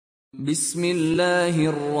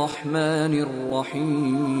বিসমিল্লাহির রহমানির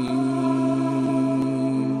রহিম।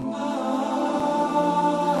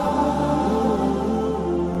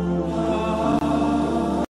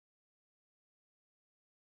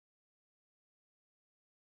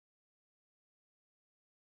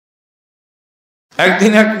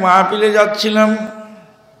 একদিন এক মাহফিলে যাচ্ছিলাম,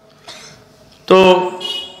 তো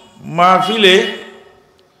মাহফিলে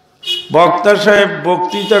বক্তা সাহেব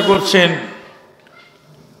বক্তৃতা করছেন,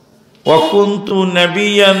 ওয়াকুনতু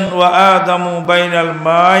নবিয়ান ওয়া আদামু বাইনাল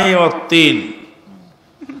মাই ওয়াত তিন।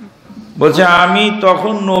 বলছে আমি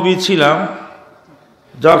তখন নবী ছিলাম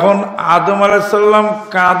যখন আদম আলাইহিস সালাম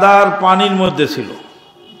কাদার পানির মধ্যে ছিল।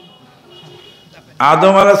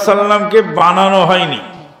 আদম আলাইহিস সালামকে বানানো হয়নি,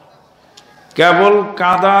 কেবল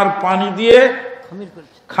কাদার পানি দিয়ে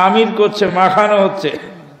খামির করছে, মাখানো হচ্ছে।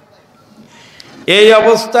 এই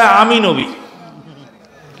অবস্থায় আমি নবী।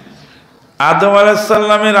 আদম আলাইহিস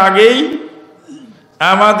সালামের আগেই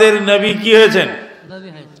আমাদের নবী কি হয়েছেন?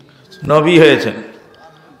 নবী হয়েছেন।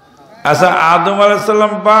 আচ্ছা, আদম আলাইহিস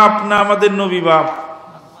সালাম বাপ না আমাদের নবী বাপ?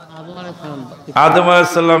 আদম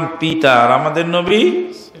আলাইহিস সালাম পিতা আর আমাদের নবী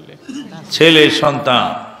ছেলে, সন্তান।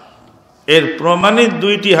 এর প্রমাণিত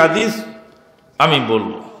দুইটি হাদিস আমি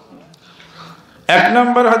বলবো। এক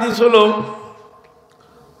নম্বর হাদিস হলো,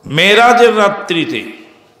 মেরাজের রাত্রিতে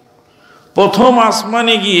প্রথম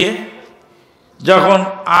আসমানে গিয়ে যখন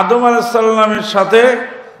আদম আলাইহিস সালামের সাথে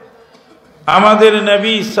আমাদের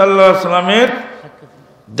নবী সাল্লাল্লাহু আলাইহি সাল্লামের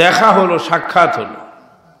দেখা হলো, সাক্ষাৎ হলো।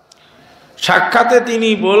 সাক্ষাতে তিনি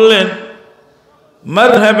বললেন,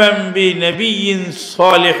 মারহাবান বিনবিয়্যিন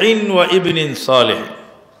সালিহিন ওয়া ইবনিন সালিহ।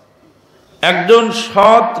 একজন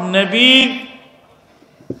সৎ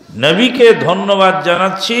নবীকে ধন্যবাদ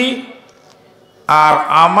জানাচ্ছি, আর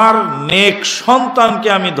আমার নেক সন্তানকে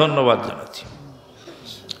আমি ধন্যবাদ জানাচ্ছি।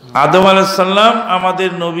 আদম আলাইহিস সালাম আমাদের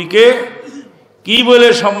নবীকে কি বলে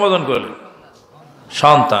সম্বোধন করলেন?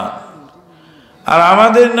 সন্তান। আর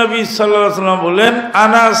আমাদের নবী সাল্লাল্লাহু আলাইহি সাল্লাম বলেন,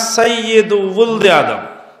 আনা সাইয়্যিদু ওয়ালদি আদম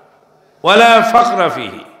ওয়ালা ফাখরা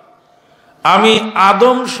ফিহি। আমি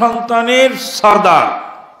আদম সন্তানের সরদার,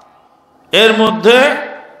 এর মধ্যে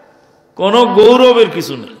কোনো গৌরবের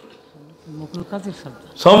কিছু নেই,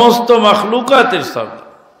 সমস্ত মাখলুকাতের সরদার।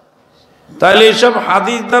 তাহলে এইসব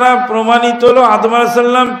হাদিস দ্বারা প্রমাণিত হলো আদম আলাইহিস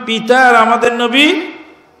সালাম পিতা আর আমাদের নবী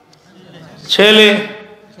ছেলে।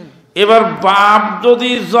 এবার বাপ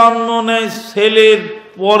যদি জন্ম নেয় ছেলের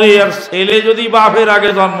পরে, আর ছেলে যদি বাপের আগে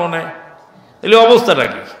জন্ম নেয়, তাহলে অবস্থাটা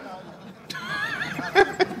কি?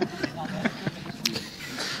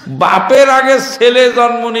 বাপের আগে ছেলে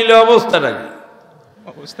জন্ম নিলে অবস্থাটা কি?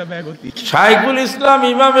 শাইখুল ইসলাম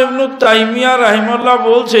ইমাম ইবনে তাইমিয়া রাহিমাহুল্লাহ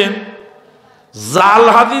বলছেন, জাল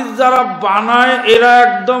হাদিস যারা বানায় এরা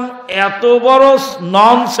একদম এত বড়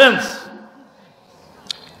ননসেন্স,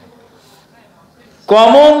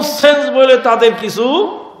 কমন সেন্স বলে তাদের কিছু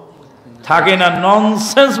থাকে না।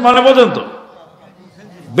 ননসেন্স মানে বোঝেন তো,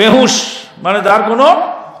 বেহুশ, মানে তার কোনো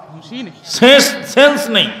সেন্স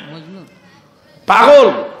নেই।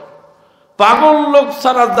 পাগল লোক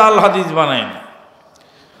ছাড়া জাল হাদিস বানায় না।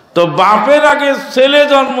 তো বাপের আগে ছেলে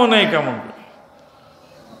জন্ম নেয় কেমন?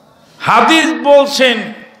 হাদিস বলছেন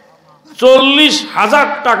 40,000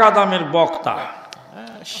 টাকা দামের বক্তা।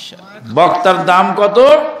 বক্তার দাম কত?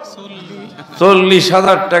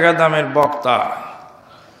 40,000 টাকা দামের বক্তা।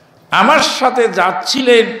 আমার সাথে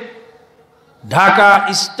যাচ্ছিলেন ঢাকা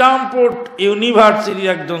স্ট্যামফোর্ড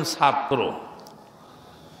ইউনিভার্সিটির একজন ছাত্র।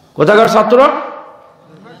 কোথাকার ছাত্র?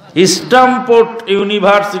 স্ট্যামফোর্ড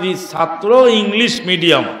ইউনিভার্সিটির ছাত্র, ইংলিশ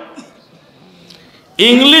মিডিয়াম।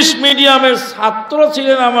 ইংলিশ মিডিয়ামের ছাত্র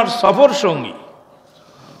ছিলেন আমার সফর সঙ্গী।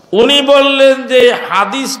 উনি বললেন যে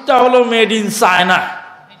হাদিসটা হলো মেড ইন চায়না।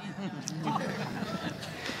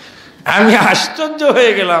 আমি আশ্চর্য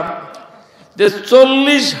হয়ে গেলাম যে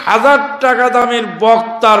 40,000 টাকা দামের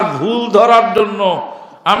বক্তার ভুল ধরার জন্য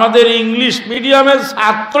আমাদের ইংলিশ মিডিয়ামের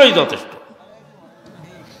ছাত্রই যথেষ্ট,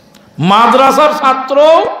 মাদ্রাসার ছাত্র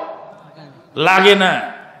লাগে না,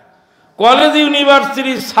 কলেজ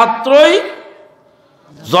ইউনিভার্সিটির ছাত্রই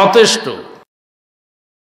যথেষ্ট।